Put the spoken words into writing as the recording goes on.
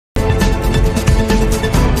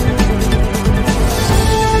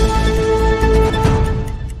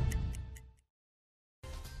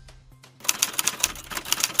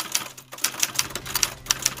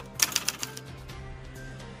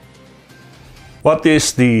What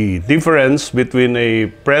is the difference between a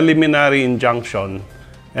preliminary injunction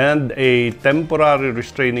and a temporary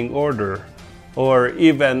restraining order or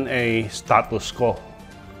even a status quo?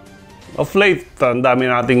 Of late, ang dami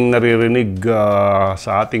nating naririnig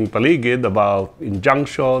sa ating paligid about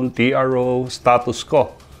injunction, TRO, status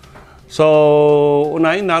quo. So,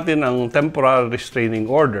 unahin natin ang temporary restraining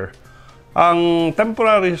order. Ang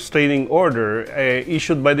temporary restraining order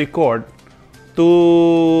issued by the court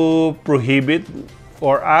to prohibit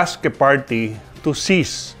or ask a party to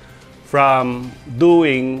cease from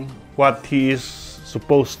doing what he is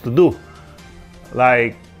supposed to do.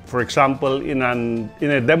 Like, for example, in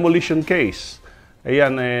a demolition case,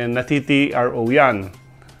 ayan, nati-TRO yan.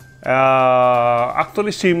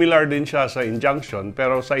 Actually, similar din siya sa injunction,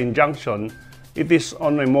 pero sa injunction, it is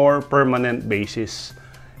on a more permanent basis.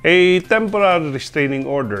 A temporary restraining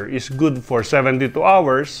order is good for 72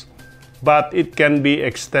 hours, but it can be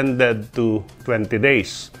extended to 20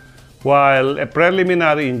 days. While a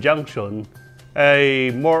preliminary injunction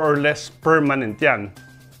ay more or less permanent yan.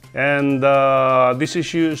 And this is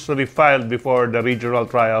usually filed before the regional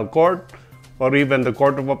trial court or even the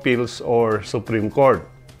Court of Appeals or Supreme Court.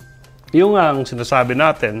 Yung ang sinasabi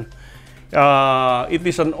natin, it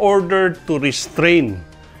is an order to restrain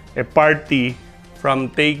a party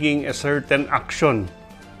from taking a certain action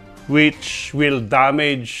which will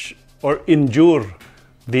damage or injure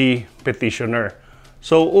the petitioner.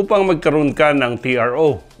 So, upang magkaroon ka ng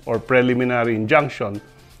TRO or preliminary injunction,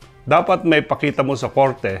 dapat may pakita mo sa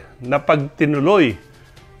korte na pag tinuloy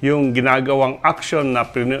yung ginagawang action na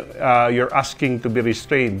you're asking to be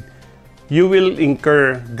restrained, you will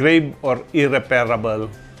incur grave or irreparable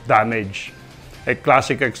damage. A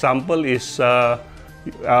classic example is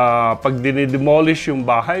pag dinidemolish yung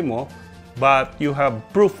bahay mo, but you have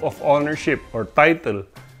proof of ownership or title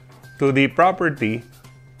to the property,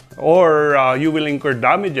 or you will incur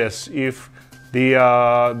damages if the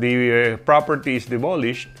property is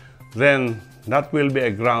demolished, then that will be a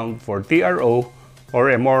ground for TRO or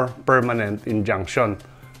a more permanent injunction.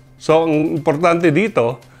 So, ang importante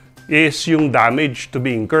dito is yung damage to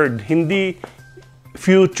be incurred, hindi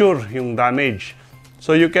future yung damage.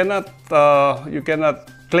 So, you cannot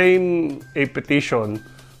claim a petition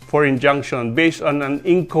for injunction based on an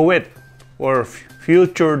inchoate or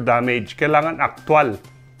future damage. Kailangan actual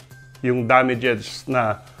yung damages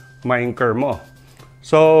na ma-incur mo.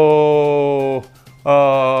 So,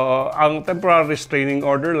 ang temporary restraining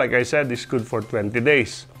order, like I said, is good for 20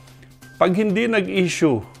 days. Pag hindi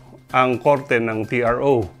nag-issue ang korte ng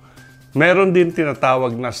TRO, meron din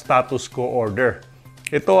tinatawag na status quo order.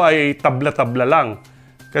 Ito ay tabla-tabla lang.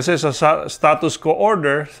 Kasi sa status quo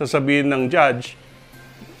order, sasabihin ng judge,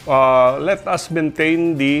 let us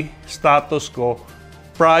maintain the status quo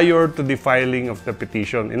prior to the filing of the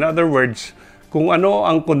petition. In other words, kung ano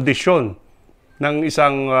ang kondisyon ng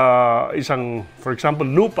isang, for example,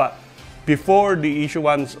 lupa before the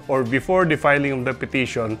issuance or before the filing of the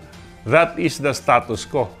petition, that is the status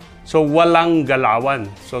quo. So, walang galawan.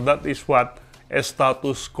 So, that is what a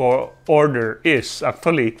status quo order is.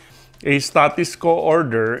 Actually, a status quo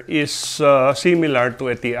order is similar to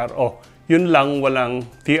a TRO. Yun lang, walang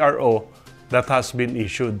TRO that has been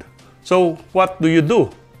issued. So, what do you do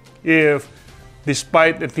if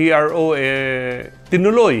despite the TRO,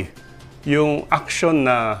 tinuloy yung action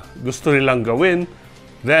na gusto nilang gawin?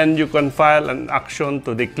 Then you can file an action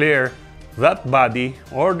to declare that body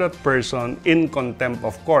or that person in contempt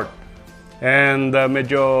of court. And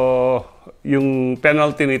medyo yung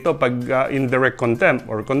penalty nito pag indirect contempt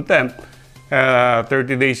or contempt,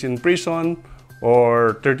 30 days in prison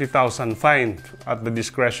or 30,000 fine at the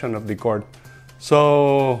discretion of the court.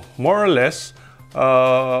 So, more or less,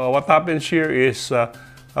 what happens here is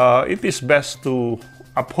it is best to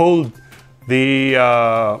uphold the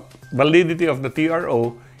validity of the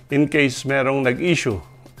TRO in case merong nag-issue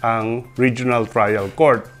ang regional trial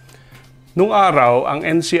court. Nung araw, ang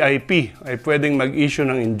NCIP ay pwedeng mag-issue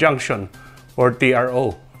ng injunction or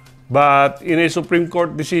TRO. But in a Supreme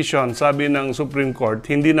Court decision, sabi ng Supreme Court,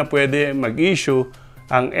 hindi na pwede mag-issue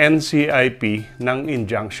ang NCIP ng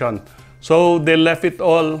injunction. So, they left it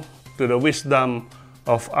all to the wisdom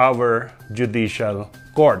of our judicial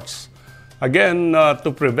courts. Again, to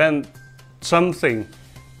prevent something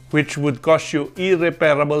which would cause you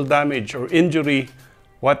irreparable damage or injury,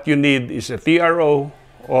 what you need is a TRO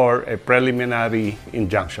or a preliminary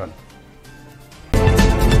injunction.